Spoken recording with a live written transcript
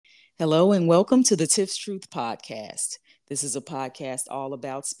Hello and welcome to the Tips Truth Podcast. This is a podcast all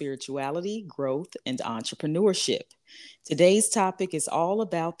about spirituality, growth, and entrepreneurship. Today's topic is all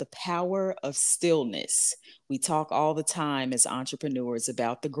about the power of stillness. We talk all the time as entrepreneurs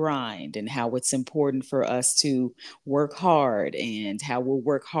about the grind and how it's important for us to work hard and how we'll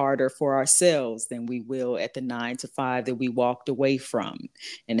work harder for ourselves than we will at the 9 to 5 that we walked away from,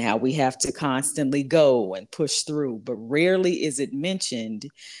 and how we have to constantly go and push through. But rarely is it mentioned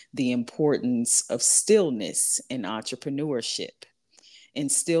the importance of stillness in entrepreneurship. In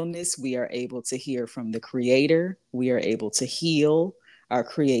stillness, we are able to hear from the creator, we are able to heal, our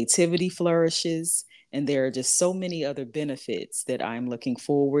creativity flourishes, and there are just so many other benefits that I'm looking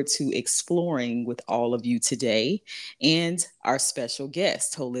forward to exploring with all of you today. And our special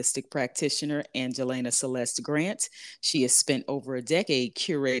guest, holistic practitioner Angelana Celeste Grant. She has spent over a decade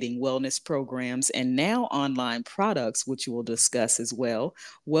curating wellness programs and now online products, which we'll discuss as well.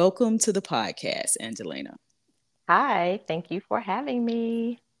 Welcome to the podcast, Angelana. Hi, thank you for having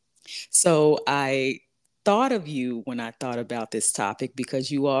me. So I thought of you when I thought about this topic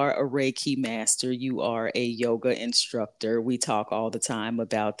because you are a Reiki master, you are a yoga instructor. We talk all the time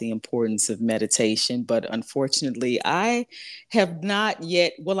about the importance of meditation, but unfortunately, I have not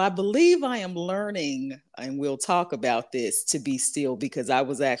yet, well, I believe I am learning, and we'll talk about this, to be still because I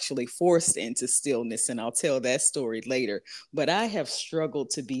was actually forced into stillness, and I'll tell that story later. But I have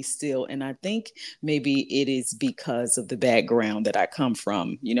struggled to be still, and I think maybe it is because of the background that I come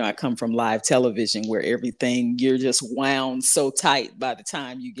from. You know, I come from live television where everything, you're just wound so tight by the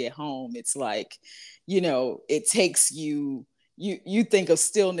time you get home. It's like, it takes you think of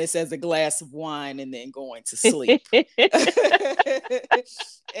stillness as a glass of wine and then going to sleep.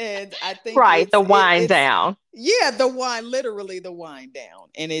 And I think Right, the wind it's down. yeah, the wine, literally the wine down,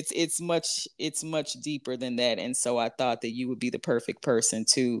 and it's much deeper than that. And so I thought that you would be the perfect person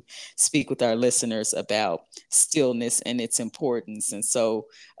to speak with our listeners about stillness and its importance. And so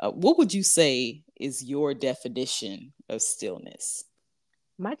what would you say is your definition of stillness?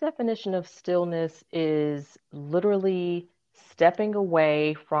 My definition of stillness is literally stepping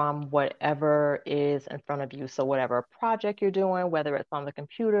away from whatever is in front of you. So, whatever project you're doing, whether it's on the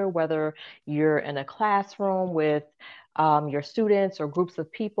computer, whether you're in a classroom with your students or groups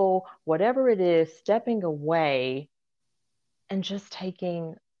of people, whatever it is, stepping away and just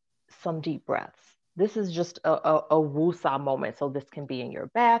taking some deep breaths. This is just a woosah moment. So this can be in your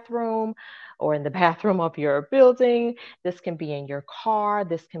bathroom or in the bathroom of your building. This can be in your car.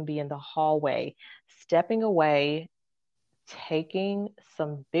 This can be in the hallway. Stepping away, taking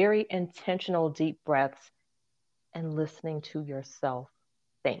some very intentional deep breaths and listening to yourself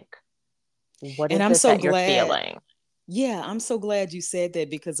think. What And is I'm it so that you're glad. feeling? Yeah, I'm so glad you said that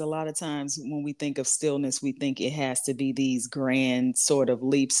because a lot of times when we think of stillness, we think it has to be these grand sort of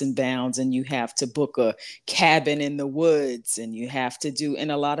leaps and bounds, and you have to book a cabin in the woods, and you have to do,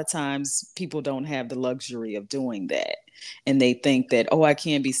 and a lot of times people don't have the luxury of doing that. And they think that, oh, I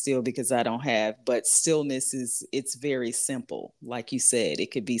can't be still because I don't have, but stillness it's very simple. Like you said,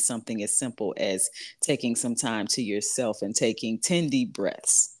 it could be something as simple as taking some time to yourself and taking 10 deep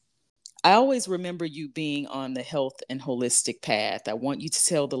breaths. I always remember you being on the health and holistic path. I want you to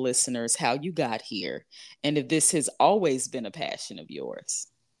tell the listeners how you got here and if this has always been a passion of yours.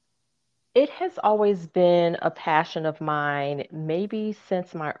 It has always been a passion of mine, maybe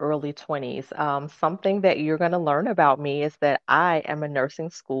since my early 20s. Something that you're going to learn about me is that I am a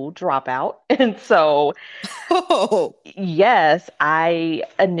nursing school dropout. And so, Oh, yes, I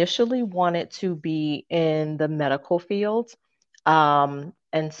initially wanted to be in the medical field.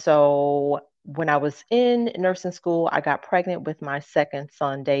 And so, when I was in nursing school, I got pregnant with my second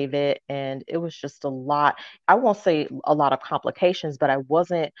son, David, and it was just a lot. I won't say a lot of complications, but I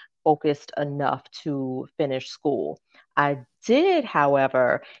wasn't focused enough to finish school. I did,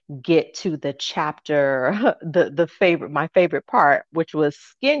 however, get to the chapter, the favorite, my favorite part, which was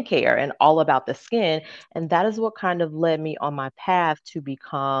skincare and all about the skin. And that is what kind of led me on my path to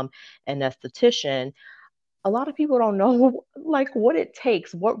become an esthetician. A lot of people don't know like what it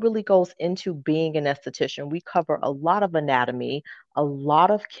takes, what really goes into being an esthetician. We cover a lot of anatomy, a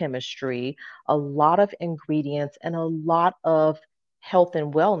lot of chemistry, a lot of ingredients, and a lot of health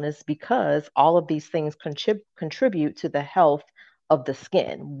and wellness because all of these things contribute to the health of the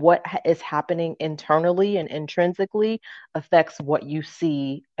skin. What is happening internally and intrinsically affects what you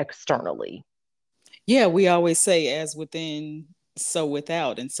see externally. yeah, we always say as within, so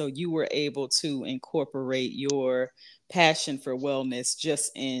without. And so you were able to incorporate your passion for wellness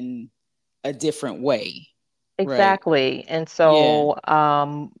just in a different way, right? Exactly. And Yeah.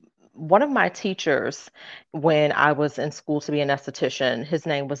 so, one of my teachers when I was in school to be an esthetician, his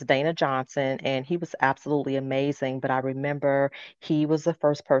name was Dana Johnson, and he was absolutely amazing. But I remember he was the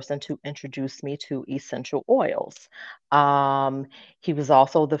first person to introduce me to essential oils. Um, he was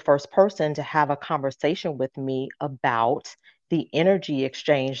also the first person to have a conversation with me about the energy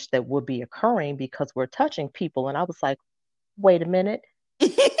exchange that would be occurring because we're touching people. And I was like, wait a minute,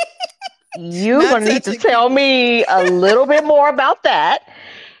 you're Not going to need to touching tell people. me a little bit more about that.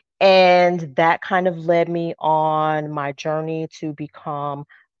 And that kind of led me on my journey to become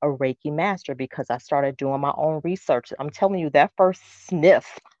a Reiki master because I started doing my own research. I'm telling you, that first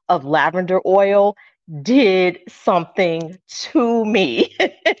sniff of lavender oil did something to me.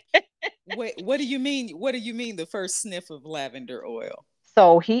 Wait, what do you mean? What do you mean the first sniff of lavender oil?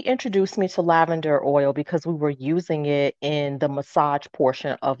 So he introduced me to lavender oil because we were using it in the massage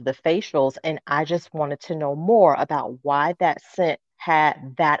portion of the facials. And I just wanted to know more about why that scent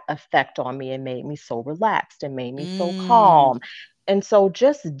had that effect on me and made me so relaxed and made me so Mm. calm. And so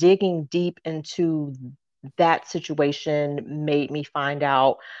just digging deep into that situation made me find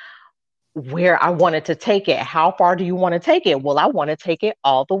out where I wanted to take it. How far do you want to take it? Well, I want to take it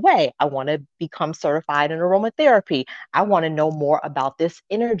all the way. I want to become certified in aromatherapy. I want to know more about this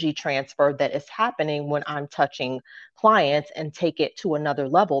energy transfer that is happening when I'm touching clients and take it to another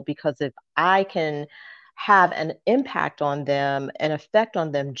level. Because if I can have an impact on them, an effect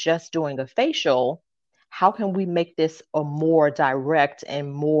on them just doing a facial, how can we make this a more direct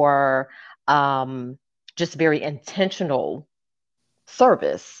and more just very intentional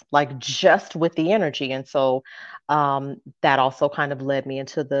service, like just with the energy? And so that also kind of led me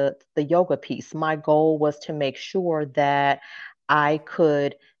into the yoga piece. My goal was to make sure that I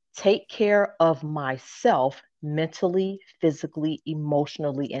could take care of myself mentally, physically,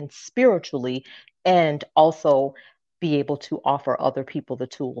 emotionally, and spiritually, and also be able to offer other people the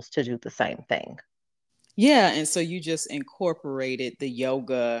tools to do the same thing. Yeah, and so you just incorporated the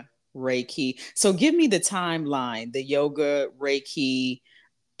yoga, Reiki. So give me the timeline, the yoga, Reiki,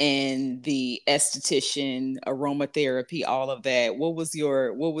 and the esthetician, aromatherapy, all of that. What was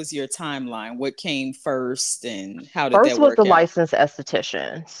your timeline? What came first and how did First that was the work out? licensed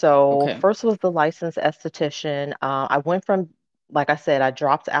esthetician. So Okay. first was the licensed esthetician. I went from, like I said, I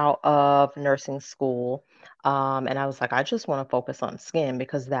dropped out of nursing school, and I was like, I just want to focus on skin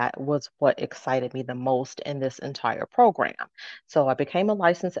because that was what excited me the most in this entire program. So I became a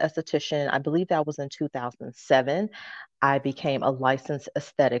licensed esthetician. I believe that was in 2007. I became a licensed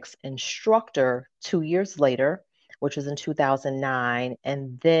aesthetics instructor 2 years later, which was in 2009,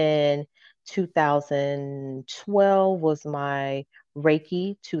 and then 2012 was my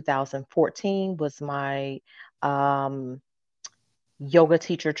Reiki. 2014 was my um, yoga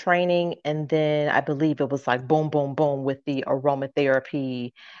teacher training. And then I believe it was like boom, boom, boom with the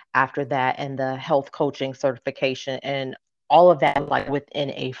aromatherapy after that and the health coaching certification and all of that like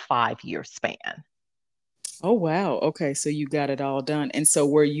within a 5 year span. Oh wow. Okay, so you got it all done. And so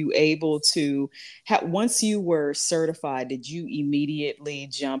were you able to once you were certified, did you immediately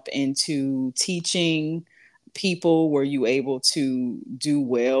jump into teaching people? Were you able to do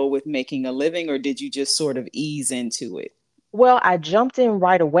well with making a living or did you just sort of ease into it? Well, I jumped in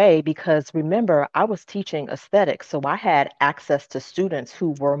right away because remember, I was teaching aesthetics, so I had access to students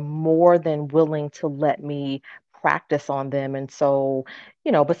who were more than willing to let me practice on them. And so,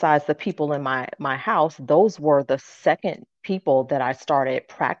 besides the people in my house, those were the second people that I started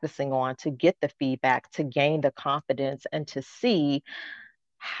practicing on to get the feedback, to gain the confidence, and to see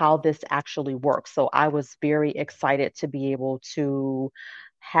how this actually works. So I was very excited to be able to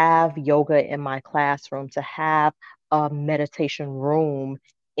have yoga in my classroom, to have a meditation room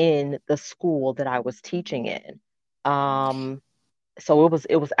in the school that I was teaching in. Um, so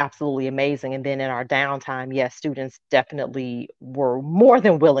it was absolutely amazing. And then in our downtime, yes, students definitely were more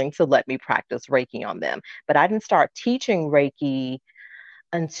than willing to let me practice Reiki on them. But I didn't start teaching Reiki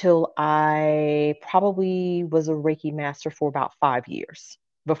until I probably was a Reiki master for about 5 years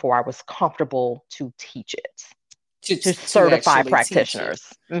before I was comfortable to teach it to to to certify actually teach it. practitioners.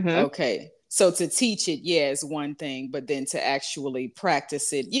 Hmm. Okay. So to teach it, yeah, is one thing, but then to actually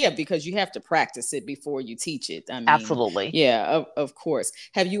practice it, yeah, because you have to practice it before you teach it. I mean, Absolutely. yeah, of course.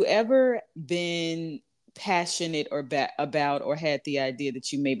 Have you ever been passionate or about or had the idea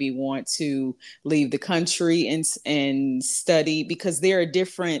that you maybe want to leave the country and study because there are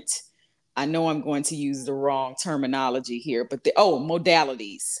different, I know I'm going to use the wrong terminology here, but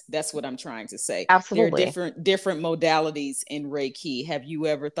modalities. That's what I'm trying to say. There are Absolutely. different modalities in Reiki. Have you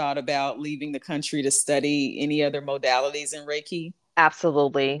ever thought about leaving the country to study any other modalities in Reiki?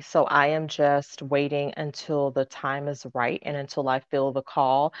 Absolutely. So I am just waiting until the time is right and until I feel the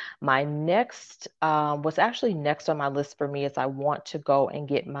call. My next, what's actually next on my list for me is I want to go and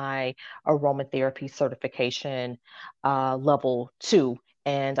get my aromatherapy certification, level 2.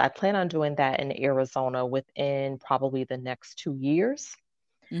 And I plan on doing that in Arizona within probably the next 2 years,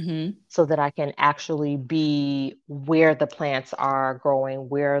 Mm-hmm. so that I can actually be where the plants are growing,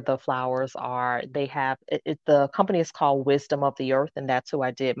 where the flowers are. They have the company is called Wisdom of the Earth, and that's who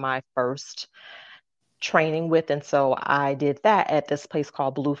I did my first training with. And so I did that at this place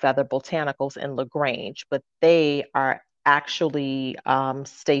called Blue Feather Botanicals in LaGrange, but they are actually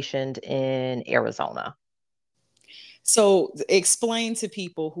stationed in Arizona. So, explain to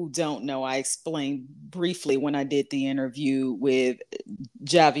people who don't know. I explained briefly when I did the interview with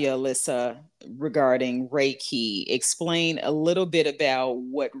Javia Alyssa regarding Reiki. Explain a little bit about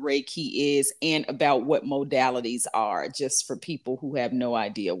what Reiki is and about what modalities are, just for people who have no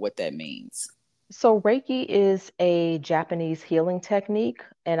idea what that means. So Reiki is a Japanese healing technique,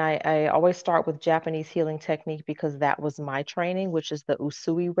 and I always start with Japanese healing technique because that was my training, which is the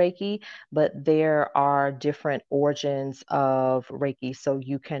Usui Reiki. But there are different origins of Reiki, so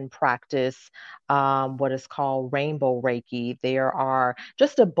you can practice what is called Rainbow Reiki. There are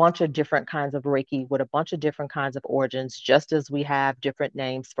just a bunch of different kinds of Reiki with a bunch of different kinds of origins, just as we have different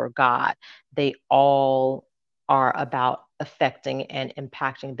names for God. They all are about affecting and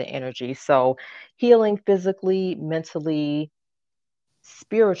impacting the energy. So healing physically, mentally,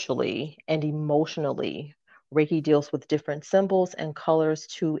 spiritually, and emotionally. Reiki deals with different symbols and colors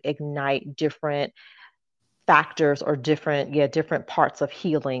to ignite different factors or different parts of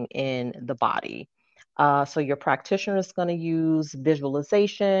healing in the body. So your practitioner is going to use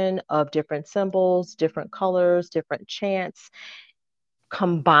visualization of different symbols, different colors, different chants,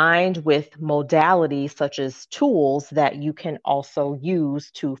 combined with modalities such as tools that you can also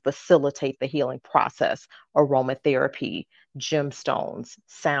use to facilitate the healing process. Aromatherapy, gemstones,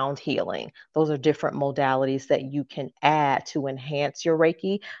 sound healing. Those are different modalities that you can add to enhance your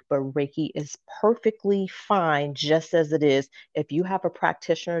Reiki, but Reiki is perfectly fine just as it is. If you have a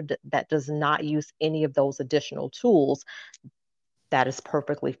practitioner that does not use any of those additional tools, that is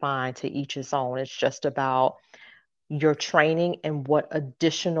perfectly fine. To each his own. It's just about your training and what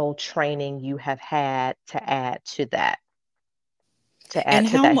additional training you have had to add And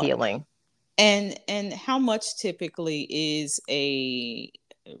to how that much healing. and how much typically is a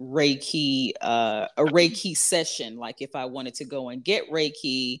Reiki session? Like if I wanted to go and get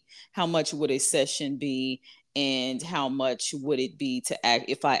Reiki, how much would a session be? And how much would it be to act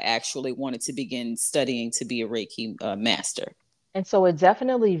if I actually wanted to begin studying to be a Reiki master? And so it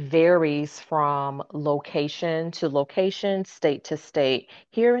definitely varies from location to location, state to state.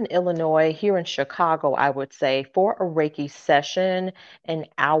 Here in Illinois, here in Chicago, I would say for a Reiki session, an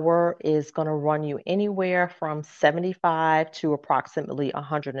hour is going to run you anywhere from 75 to approximately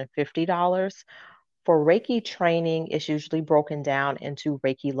 $150. For Reiki training, it's usually broken down into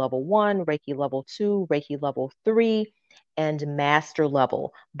Reiki level 1, Reiki level 2, Reiki level 3, and master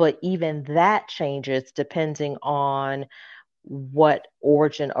level. But even that changes depending on what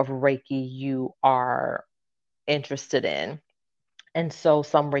origin of Reiki you are interested in. And so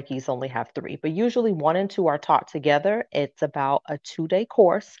some Reikis only have three, but usually one and two are taught together. It's about a 2-day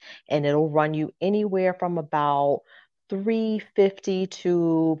course, and it'll run you anywhere from about 350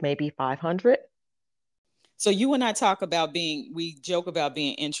 to maybe 500. So you and I talk about we joke about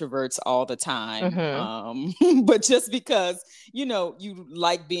being introverts all the time. Mm-hmm. But just because, you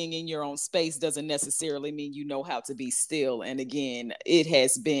like being in your own space doesn't necessarily mean you know how to be still. And again, it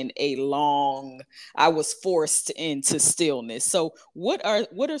has been I was forced into stillness. So what are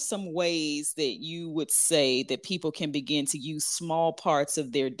some ways that you would say that people can begin to use small parts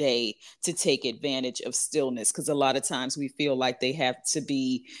of their day to take advantage of stillness? Because a lot of times we feel like they have to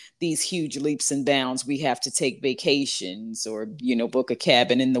be these huge leaps and bounds. We have to take vacations or, book a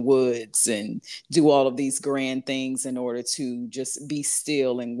cabin in the woods and do all of these grand things in order to just be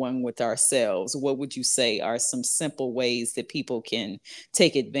still and one with ourselves. What would you say are some simple ways that people can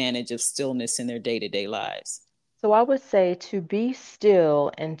take advantage of stillness in their day-to-day lives? So I would say to be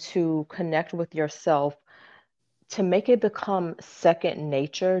still and to connect with yourself, to make it become second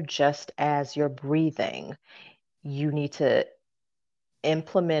nature, just as you're breathing, you need to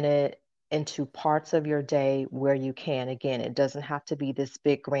implement it into parts of your day where you can. Again, it doesn't have to be this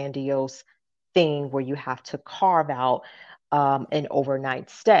big, grandiose thing where you have to carve out an overnight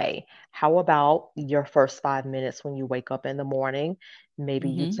stay. How about your first 5 minutes when you wake up in the morning? Maybe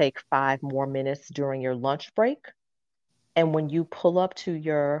you Mm-hmm. take 5 more minutes during your lunch break. And when you pull up to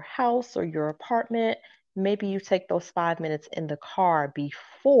your house or your apartment, maybe you take those 5 minutes in the car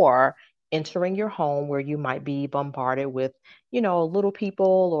before entering your home where you might be bombarded with, little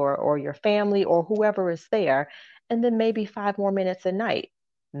people or your family or whoever is there. And then maybe 5 more minutes at night.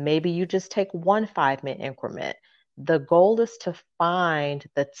 Maybe you just take one 5 minute increment. The goal is to find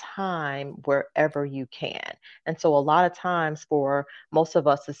the time wherever you can. And so, a lot of times, for most of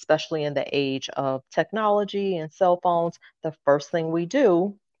us, especially in the age of technology and cell phones, the first thing we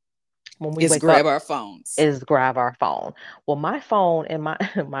do when we Is wake grab up our phones. is grab our phone. Well, my phone and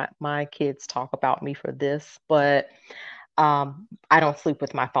my my kids talk about me for this, but I don't sleep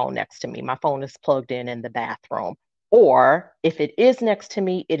with my phone next to me. My phone is plugged in the bathroom. Or if it is next to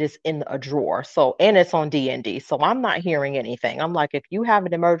me, it is in a drawer. So, and it's on D&D. So I'm not hearing anything. I'm like, if you have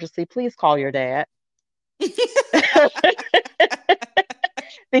an emergency, please call your dad.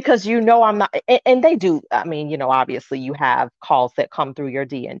 Because I'm not, and they do. I mean, obviously you have calls that come through your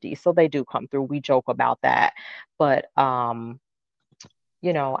D&D. So they do come through. We joke about that. But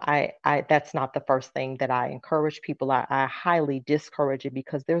I that's not the first thing that I encourage people. I highly discourage it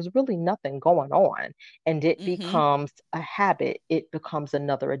because there's really nothing going on, and it Mm-hmm. becomes a habit. It becomes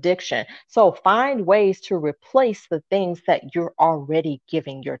another addiction. So find ways to replace the things that you're already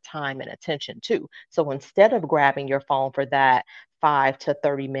giving your time and attention to. So instead of grabbing your phone for that 5 to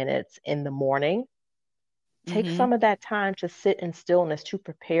 30 minutes in the morning, take Mm-hmm. some of that time to sit in stillness to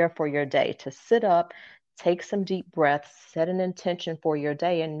prepare for your day, to sit up, take some deep breaths, set an intention for your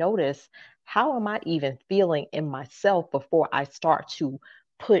day, and notice, how am I even feeling in myself before I start to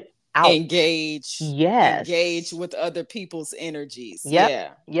put out? Engage Yes. with other people's energies. Yep. Yeah.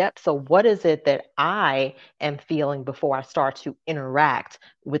 Yep. So, what is it that I am feeling before I start to interact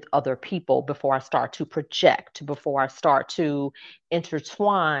with other people, before I start to project, before I start to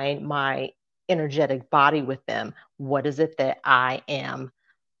intertwine my energetic body with them? What is it that I am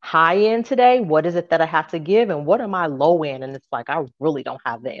high in today? What is it that I have to give? And what am I low in? And it's like, I really don't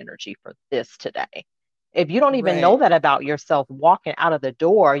have the energy for this today. If you don't even know Right. that about yourself walking out of the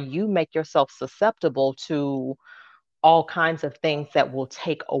door, you make yourself susceptible to all kinds of things that will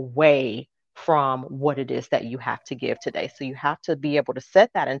take away from what it is that you have to give today. So you have to be able to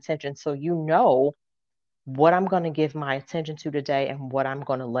set that intention so you know what I'm going to give my attention to today and what I'm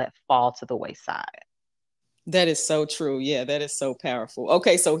going to let fall to the wayside. That is so true. Yeah, that is so powerful.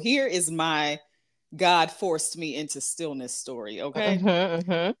 Okay, so here is my God forced me into stillness story. Okay.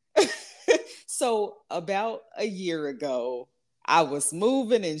 Mhm. So, about a year ago, I was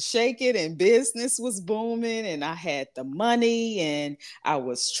moving and shaking, and business was booming, and I had the money, and I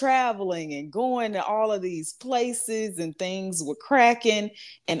was traveling and going to all of these places, and things were cracking.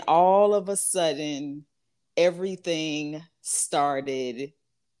 And all of a sudden, everything started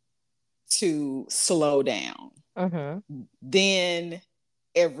to slow down. Mhm. Then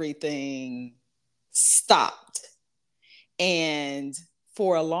everything stopped. And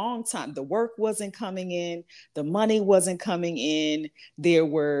for a long time, the work wasn't coming in, the money wasn't coming in. There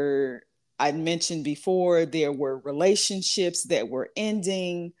were, I mentioned before, there were relationships that were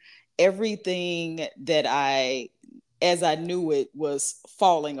ending. Everything that as I knew it, was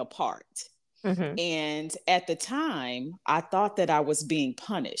falling apart. Mhm. And at the time, I thought that I was being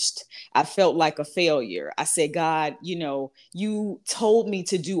punished. I felt like a failure. I said, God, you told me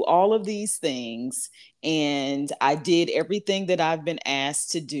to do all of these things, and I did everything that I've been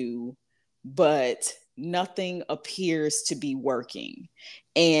asked to do, but nothing appears to be working.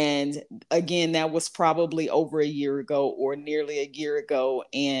 And again, that was probably over a year ago or nearly a year ago.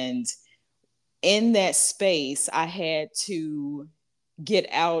 And in that space, I had to get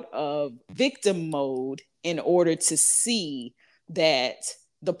out of victim mode in order to see that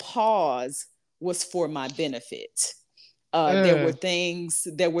the pause was for my benefit. Mm. There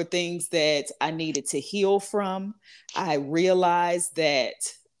were things that I needed to heal from. I realized that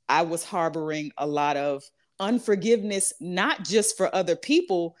I was harboring a lot of unforgiveness, not just for other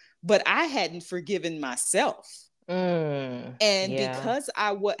people, but I hadn't forgiven myself. Mm. And Yeah. because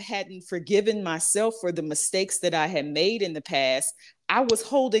hadn't forgiven myself for the mistakes that I had made in the past, I was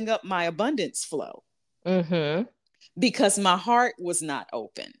holding up my abundance flow Mhm. because my heart was not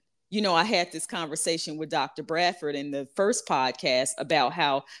open. I had this conversation with Dr. Bradford in the first podcast about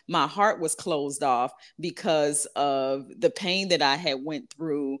how my heart was closed off because of the pain that I had went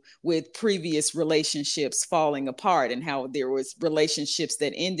through with previous relationships falling apart, and how there was relationships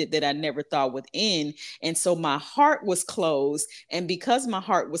that ended that I never thought would end. And so my heart was closed, and because my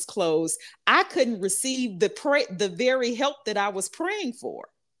heart was closed, I couldn't receive the very help that I was praying for.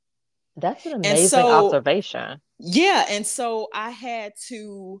 That's an And amazing so observation. yeah, and so I had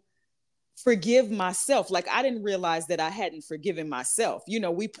to forgive myself. Like I didn't realize that I hadn't forgiven myself.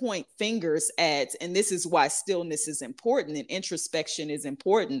 We point fingers at, and this is why stillness is important and introspection is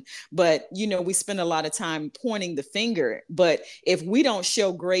important. But, we spend a lot of time pointing the finger. But if we don't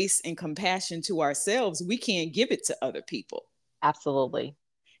show grace and compassion to ourselves, we can't give it to other people. Absolutely.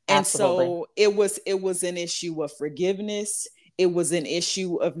 And Absolutely. so it was an issue of forgiveness. It was an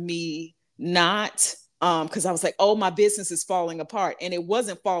issue of me not because I was like, oh, my business is falling apart. And it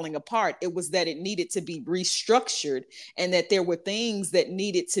wasn't falling apart. It was that it needed to be restructured and that there were things that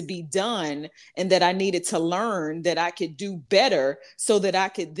needed to be done and that I needed to learn that I could do better so that I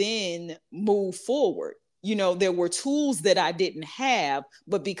could then move forward. There were tools that I didn't have,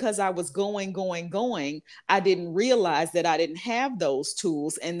 but because I was going, I didn't realize that I didn't have those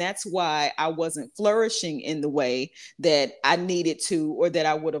tools. And that's why I wasn't flourishing in the way that I needed to or that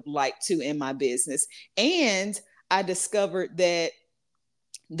I would have liked to in my business. And I discovered that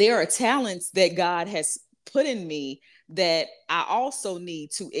there are talents that God has put in me that I also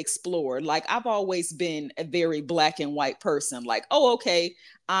need to explore. Like I've always been a very black and white person. Like, oh, okay,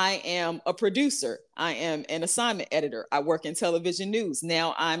 I am a producer. I am an assignment editor. I work in television news.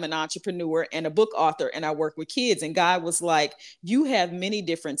 Now I'm an entrepreneur and a book author and I work with kids. And God was like, you have many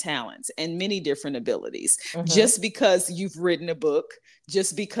different talents and many different abilities. Mm-hmm. Just because you've written a book,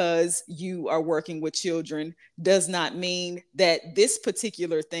 just because you are working with children does not mean that this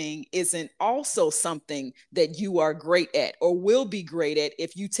particular thing isn't also something that you are great at or will be great at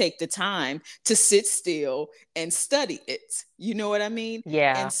if you take the time to sit still and study it. You know what I mean?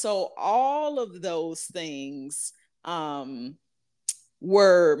 Yeah. And so all of those things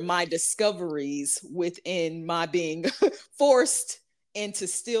were my discoveries within my being forced into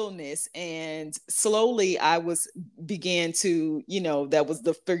stillness. And slowly I was began to, that was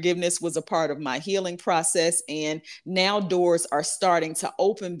the forgiveness was a part of my healing process. And now doors are starting to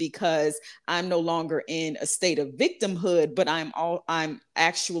open because I'm no longer in a state of victimhood, but I'm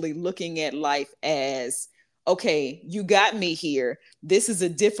actually looking at life as, okay, you got me here. This is a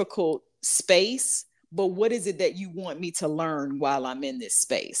difficult space, but what is it that you want me to learn while I'm in this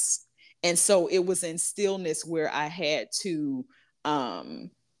space? And so it was in stillness where I had to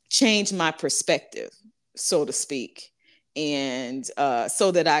um, change my perspective, so to speak, and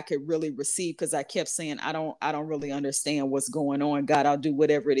so that I could really receive. Because I kept saying, I don't really understand what's going on. God, I'll do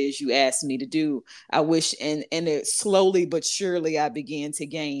whatever it is you asked me to do. I wish, and it slowly but surely I began to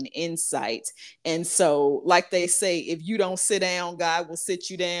gain insight. And so, like they say, if you don't sit down, God will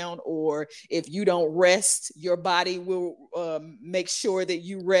sit you down, or if you don't rest, your body will make sure that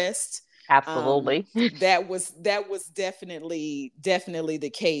you rest. um, Absolutely. that was definitely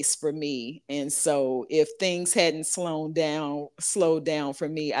the case for me. And so if things hadn't slowed down for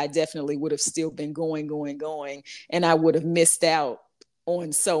me, I definitely would have still been going, and I would have missed out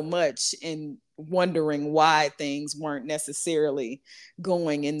on so much and wondering why things weren't necessarily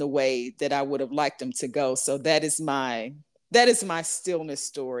going in the way that I would have liked them to go. So that is my stillness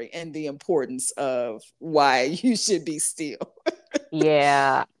story and the importance of why you should be still.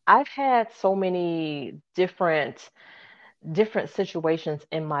 Yeah. I've had so many different situations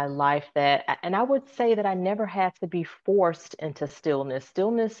in my life that, and I would say that I never had to be forced into stillness.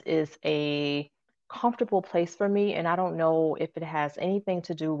 Stillness is a comfortable place for me, and I don't know if it has anything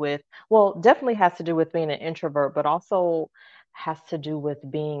to do with, well, definitely has to do with being an introvert, but also has to do with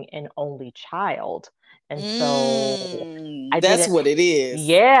being an only child. And so I That's didn't, what it is.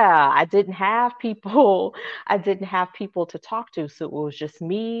 yeah, I didn't have people, I didn't have people to talk to. So it was just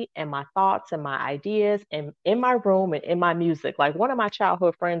me and my thoughts and my ideas and in my room and in my music. Like one of my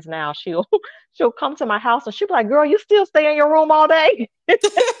childhood friends now, she'll she'll come to my house and she'll be like, "Girl, you still stay in your room all day?"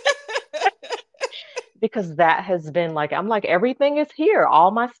 Because that has been like, I'm like, everything is here.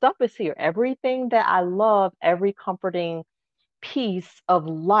 All my stuff is here. Everything that I love, every comforting piece of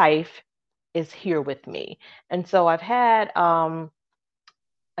life is here with me. And so I've had I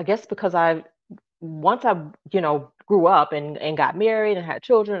guess because I once I, grew up and got married and had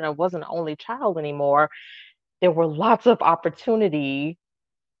children and I wasn't an only child anymore, there were lots of opportunity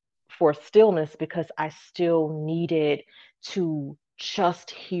for stillness because I still needed to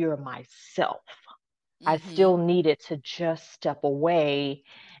just hear myself. I Mm-hmm. still needed to just step away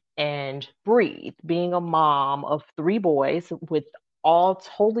and breathe. Being a mom of three boys with all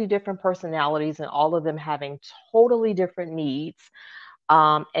totally different personalities and all of them having totally different needs,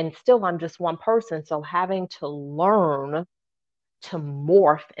 and still, I'm just one person. So having to learn to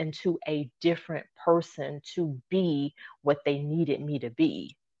morph into a different person to be what they needed me to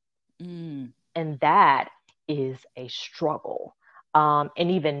be. Mm. And that is a struggle. And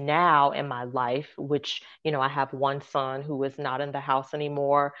even now in my life, which, I have one son who is not in the house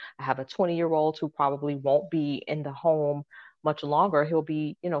anymore. I have a 20-year-old who probably won't be in the home much longer. He'll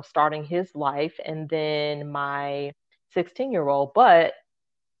be, starting his life. And then my 16-year-old. But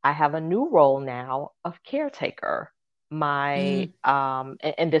I have a new role now of caretaker. And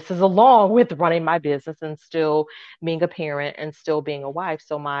this is along with running my business and still being a parent and still being a wife.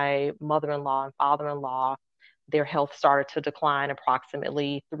 So my mother-in-law and father-in-law, their health started to decline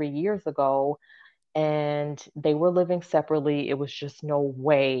approximately 3 years ago, and they were living separately. It was just no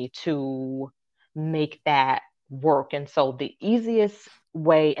way to make that work. And so the easiest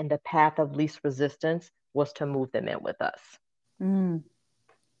way and the path of least resistance was to move them in with us. Mm.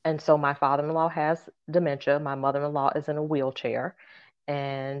 And so my father-in-law has dementia. My mother-in-law is in a wheelchair,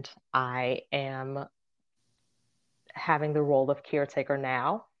 and I am having the role of caretaker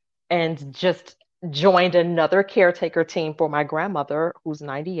now, and just joined another caretaker team for my grandmother who's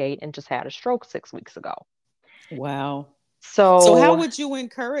 98 and just had a stroke 6 weeks ago. Wow. So So how would you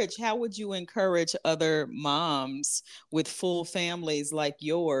encourage other moms with full families like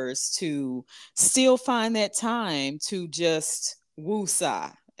yours to still find that time to just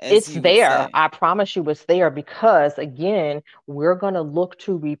woosah, as it's you would there. say? I promise you it's there, because again, we're going to look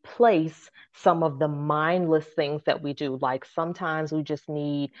to replace some of the mindless things that we do. Like sometimes we just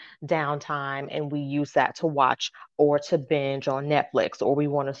need downtime and we use that to watch or to binge on Netflix, or we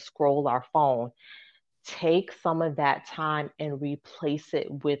want to scroll our phone. Take some of that time and replace it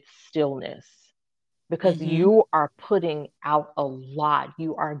with stillness, because Mm-hmm. you are putting out a lot.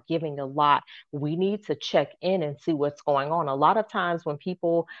 You are giving a lot. We need to check in and see what's going on. A lot of times when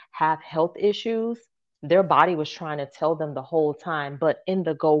people have health issues, their body was trying to tell them the whole time, but in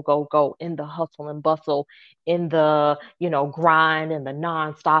the go, go, go, in the hustle and bustle, in the, grind and the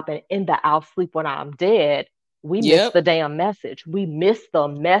nonstop, and in the I'll sleep when I'm dead, we miss Yep. the damn message. We miss the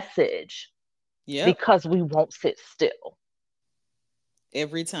message Yep. because we won't sit still.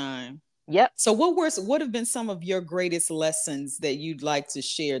 Every time. Yep. So what have been some of your greatest lessons that you'd like to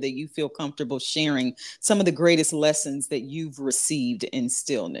share, that you feel comfortable sharing? Some of the greatest lessons that you've received in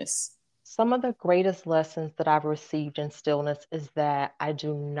stillness. Some of the greatest lessons that I've received in stillness is that I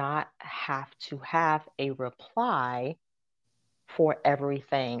do not have to have a reply for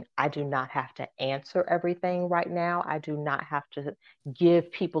everything. I do not have to answer everything right now. I do not have to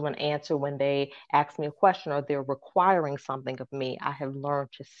give people an answer when they ask me a question or they're requiring something of me. I have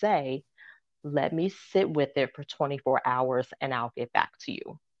learned to say, let me sit with it for 24 hours and I'll get back to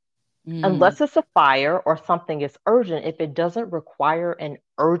you. Mm. Unless it's a fire or something is urgent, if it doesn't require an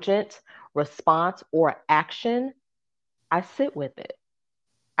urgent response or action, I sit with it.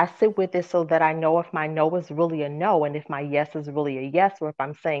 I sit with it so that I know if my no is really a no and if my yes is really a yes, or if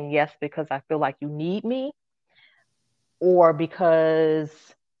I'm saying yes because I feel like you need me or because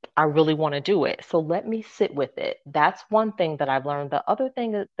I really want to do it. So let me sit with it. That's one thing that I've learned. The other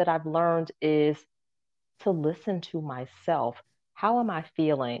thing that I've learned is to listen to myself. How am I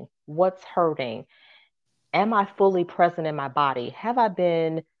feeling? What's hurting? Am I fully present in my body? Have I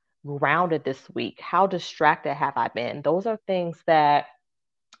been grounded this week? How distracted have I been? Those are things that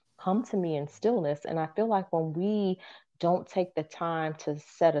come to me in stillness. And I feel like when we don't take the time to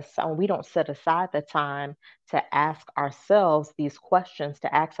set aside, when we don't set aside the time to ask ourselves these questions,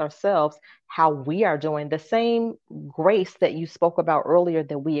 to ask ourselves how we are doing, the same grace that you spoke about earlier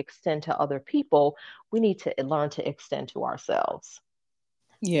that we extend to other people, we need to learn to extend to ourselves.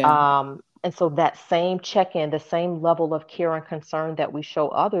 Yeah. And so that same check in, the same level of care and concern that we show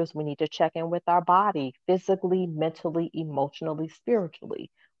others, we need to check in with our body physically, mentally, emotionally, spiritually.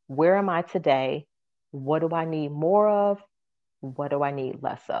 Where am I today? What do I need more of? What do I need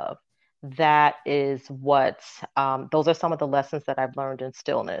less of? That is those are some of the lessons that I've learned in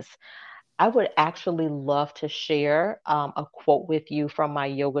stillness. I would actually love to share a quote with you from my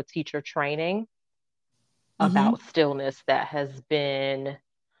yoga teacher training Mm-hmm. about stillness that has been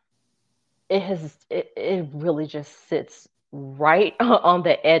it really just sits right on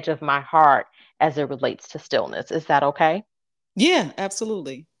the edge of my heart as it relates to stillness. Is that okay? Yeah,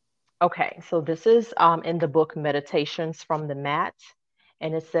 absolutely. Okay, so this is in the book Meditations from the Mat,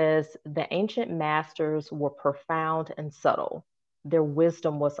 and it says the ancient masters were profound and subtle. Their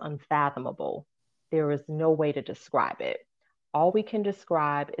wisdom was unfathomable. There is no way to describe it. All we can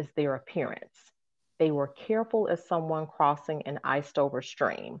describe is their appearance. They were careful as someone crossing an iced over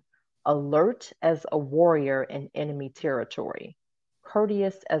stream, alert as a warrior in enemy territory,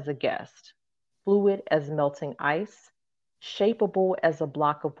 courteous as a guest, fluid as melting ice, shapeable as a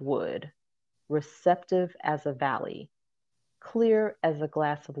block of wood, receptive as a valley, clear as a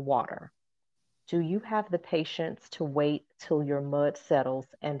glass of water. Do you have the patience to wait till your mud settles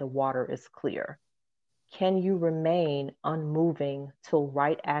and the water is clear? Can you remain unmoving till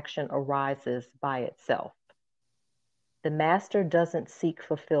right action arises by itself? The master doesn't seek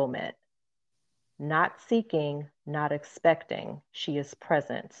fulfillment. Not seeking, not expecting, she is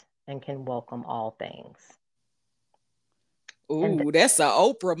present and can welcome all things. And Ooh, that's a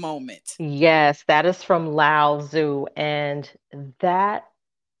Oprah moment. yes, that is from Lao Tzu. And that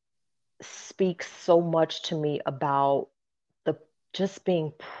speaks so much to me about the just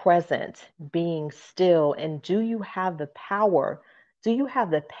being present, being still. And do you have the power? Do you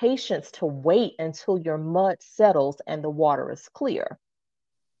have the patience to wait until your mud settles and the water is clear?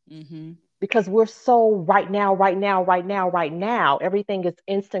 Mm-hmm. Because we're so right now, right now, right now, right now. Everything is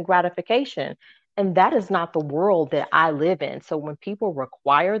instant gratification. And that is not the world that I live in. So when people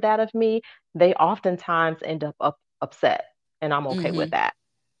require that of me, they oftentimes end up upset. And I'm okay Mm-hmm. with that.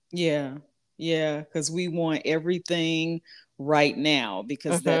 Yeah. Yeah. Because we want everything right now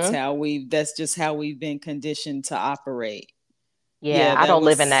because Hmm. that's just how we've been conditioned to operate. Yeah, Yeah, I that don't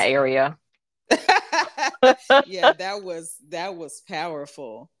live in that was area. yeah, that was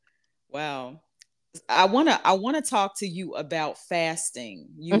powerful. Wow. I want to talk to you about fasting.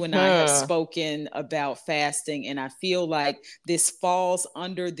 You and I have Hmm. spoken about fasting, and I feel like this falls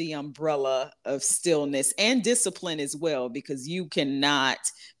under the umbrella of stillness and discipline as well, because you cannot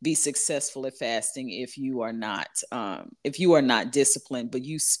be successful at fasting if you are not disciplined. But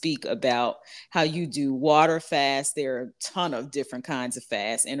you speak about how you do water fast. There are a ton of different kinds of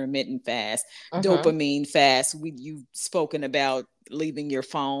fast, intermittent fast, Hmm. dopamine fast. You've spoken about leaving your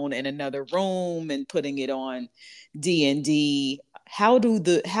phone in another room and putting it on D&D. How does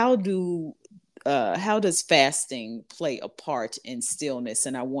fasting play a part in stillness?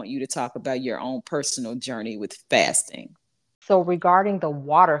 And I want you to talk about your own personal journey with fasting. So regarding the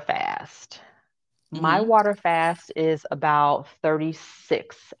water fast, my Mm-hmm. water fast is about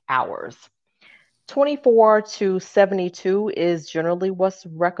 36 hours. 24 to 72 is generally what's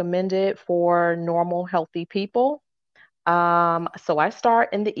recommended for normal, healthy people. So I start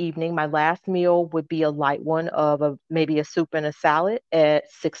in the evening. My last meal would be a light one of maybe a soup and a salad at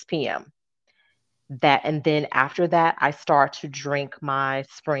 6 p.m. That, and then after that, I start to drink my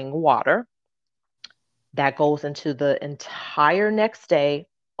spring water. That goes into the entire next day,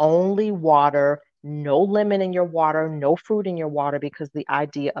 only water, no lemon in your water, no fruit in your water, because the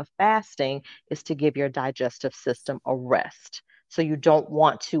idea of fasting is to give your digestive system a rest. So you don't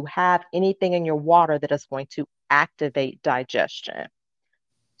want to have anything in your water that is going to activate digestion.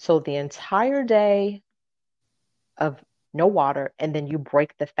 So the entire day of no water, and then you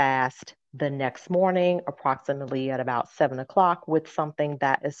break the fast the next morning, approximately at about 7 o'clock, with something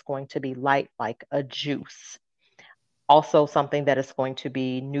that is going to be light, like a juice. Also something that is going to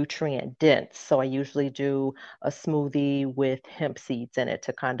be nutrient dense. So I usually do a smoothie with hemp seeds in it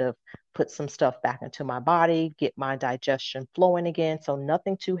to kind of put some stuff back into my body, get my digestion flowing again. So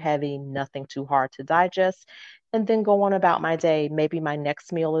nothing too heavy, nothing too hard to digest, and then go on about my day. Maybe my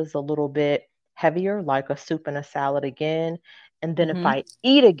next meal is a little bit heavier, like a soup and a salad again. And then if Mm-hmm. I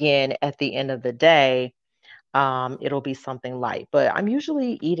eat again at the end of the day, it'll be something light. But I'm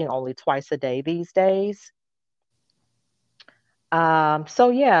usually eating only twice a day these days. So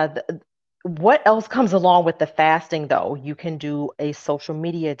yeah, what else comes along with the fasting though? You can do a social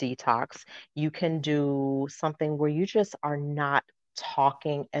media detox. You can do something where you just are not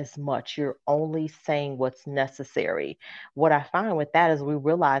talking as much. You're only saying what's necessary. What I find with that is we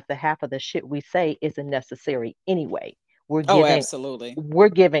realize that half of the shit we say isn't necessary anyway. We're Oh, giving absolutely. we're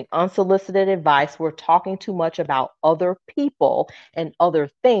giving unsolicited advice. We're talking too much about other people and other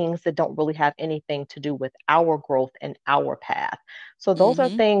things that don't really have anything to do with our growth and our path. So, those are Mm-hmm.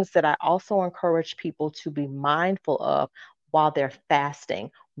 things that I also encourage people to be mindful of while they're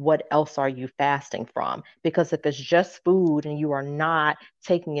fasting. What else are you fasting from? Because if it's just food and you are not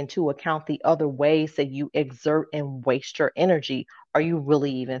taking into account the other ways that you exert and waste your energy, are you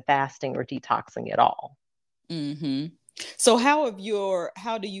really even fasting or detoxing at all? Mm-hmm. So how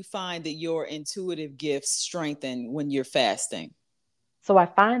do you find that your intuitive gifts strengthen when you're fasting? So I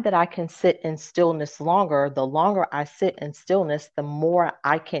find that I can sit in stillness longer. The longer I sit in stillness, the more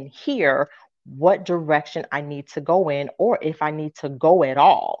I can hear what direction I need to go in, or if I need to go at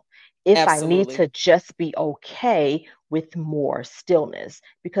all. If I need Absolutely. to just be okay with more stillness.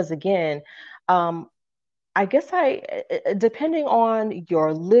 Because again, um, I guess depending on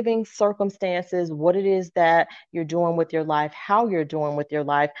your living circumstances, what it is that you're doing with your life, how you're doing with your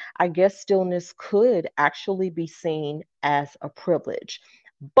life, I guess stillness could actually be seen as a privilege.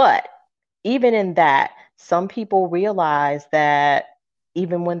 But even in that, some people realize that.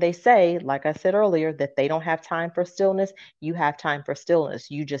 Even when they say, like I said earlier, that they don't have time for stillness, you have time for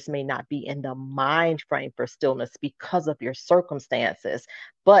stillness. You just may not be in the mind frame for stillness because of your circumstances.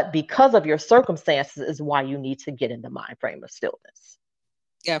 But because of your circumstances is why you need to get in the mind frame of stillness.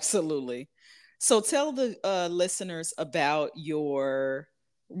 Absolutely. So tell the listeners about your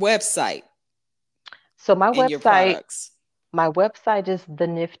website So my and your website products. My website is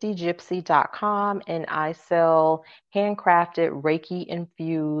theniftygypsy.com, and I sell handcrafted Reiki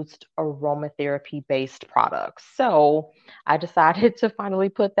infused aromatherapy based products. So I decided to finally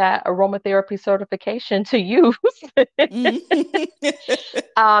put that aromatherapy certification to use.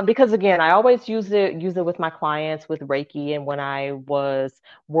 Because again, I always use it with my clients with Reiki and when I was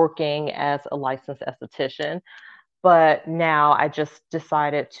working as a licensed esthetician. But now I just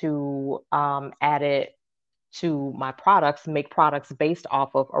decided to add it to my products, make products based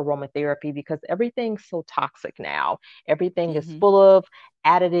off of aromatherapy because everything's so toxic now. Everything is Mm-hmm. full of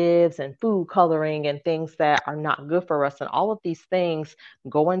additives and food coloring and things that are not good for us. And all of these things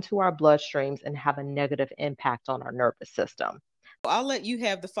go into our bloodstreams and have a negative impact on our nervous system. I'll let you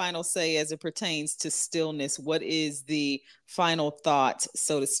have the final say as it pertains to stillness. What is the final thought,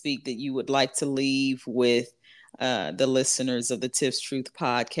 so to speak, that you would like to leave with the listeners of the Tips Truth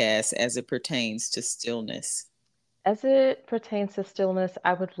podcast as it pertains to stillness? As it pertains to stillness,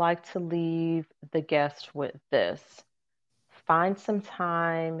 I would like to leave the guest with this. Find some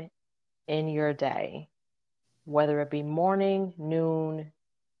time in your day, whether it be morning, noon,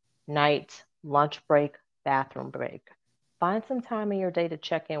 night, lunch break, bathroom break. Find some time in your day to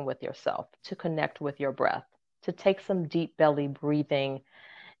check in with yourself, to connect with your breath, to take some deep belly breathing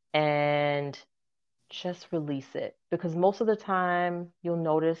and just release it. Because most of the time, you'll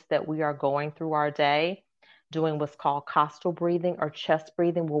notice that we are going through our day doing what's called costal breathing or chest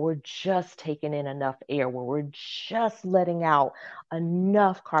breathing, where we're just taking in enough air, where we're just letting out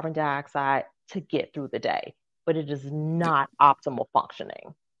enough carbon dioxide to get through the day. But it is not optimal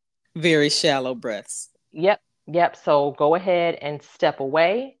functioning. Very shallow breaths. Yep, yep. So go ahead and step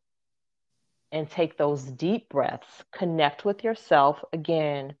away and take those deep breaths. Connect with yourself.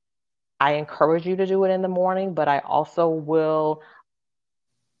 Again, I encourage you to do it in the morning, but I also will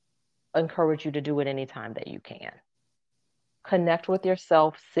encourage you to do it anytime that you can. Connect with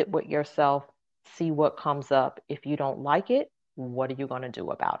yourself, sit with yourself, see what comes up. If you don't like it, what are you going to do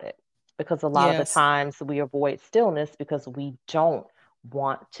about it? Because a lot of the Yes. times we avoid stillness because we don't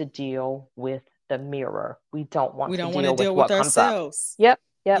want to deal with the mirror. We don't want We to don't want to deal with deal with what comes up. ourselves. Yep,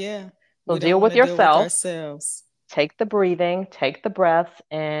 yep. Yeah. So We don't deal want with to deal with yourself, ourselves. take the breathing, take the breaths,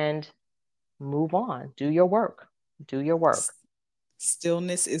 and move on. Do your work. Do your work.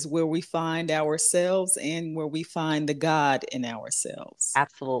 Stillness is where we find ourselves and where we find the God in ourselves.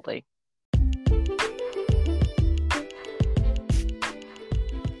 Absolutely.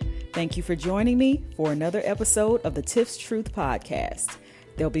 Thank you for joining me for another episode of the Tips Truth podcast.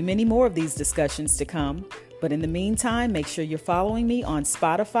 There'll be many more of these discussions to come, but in the meantime, make sure you're following me on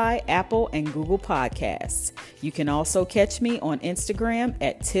Spotify, Apple, and Google Podcasts. You can also catch me on Instagram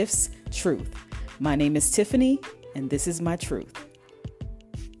at Tiff's Truth. My name is Tiffany, and this is my truth.